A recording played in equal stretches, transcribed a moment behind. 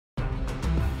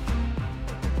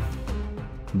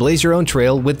Blaze your own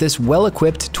trail with this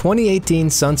well-equipped 2018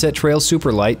 Sunset Trail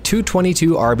Super Lite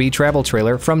 222RB travel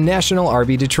trailer from National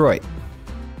RV Detroit.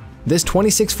 This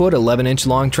 26-foot 11-inch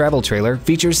long travel trailer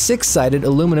features 6-sided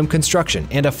aluminum construction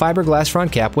and a fiberglass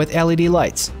front cap with LED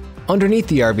lights. Underneath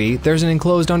the RV, there's an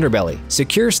enclosed underbelly,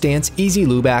 secure stance easy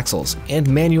lube axles, and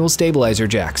manual stabilizer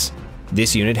jacks.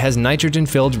 This unit has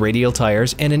nitrogen-filled radial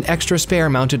tires and an extra spare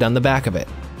mounted on the back of it.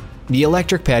 The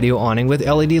electric patio awning with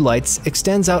LED lights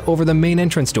extends out over the main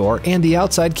entrance door and the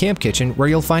outside camp kitchen where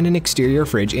you'll find an exterior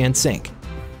fridge and sink.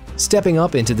 Stepping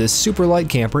up into this super light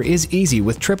camper is easy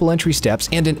with triple entry steps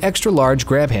and an extra large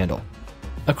grab handle.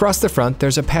 Across the front,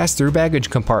 there's a pass-through baggage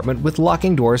compartment with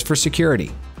locking doors for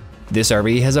security. This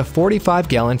RV has a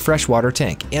 45-gallon freshwater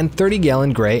tank and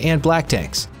 30-gallon gray and black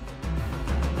tanks.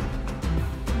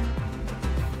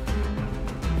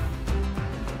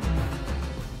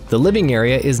 The living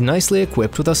area is nicely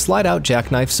equipped with a slide-out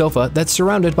jackknife sofa that's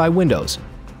surrounded by windows.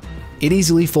 It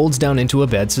easily folds down into a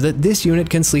bed so that this unit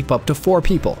can sleep up to 4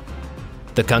 people.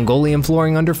 The Congolian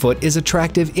flooring underfoot is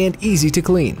attractive and easy to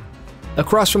clean.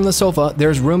 Across from the sofa,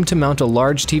 there's room to mount a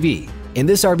large TV. And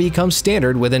this RV comes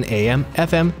standard with an AM,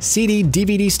 FM, CD,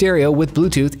 DVD stereo with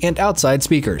Bluetooth and outside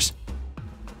speakers.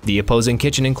 The opposing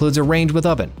kitchen includes a range with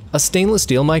oven, a stainless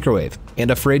steel microwave, and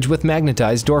a fridge with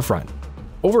magnetized door front.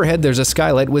 Overhead, there's a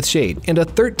skylight with shade and a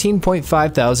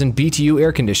 13.5 thousand BTU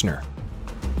air conditioner.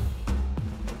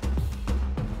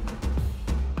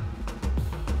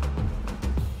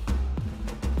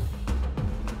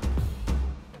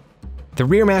 The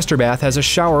rear master bath has a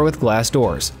shower with glass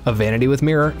doors, a vanity with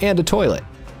mirror, and a toilet.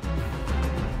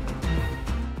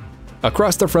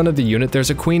 Across the front of the unit,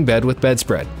 there's a queen bed with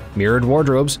bedspread, mirrored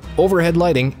wardrobes, overhead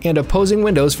lighting, and opposing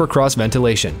windows for cross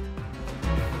ventilation.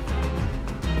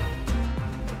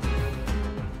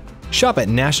 Shop at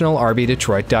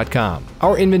nationalrvdetroit.com.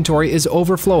 Our inventory is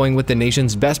overflowing with the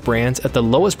nation's best brands at the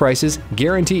lowest prices,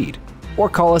 guaranteed. Or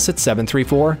call us at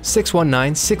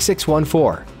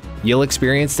 734-619-6614. You'll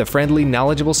experience the friendly,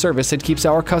 knowledgeable service that keeps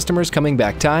our customers coming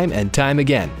back time and time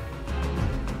again.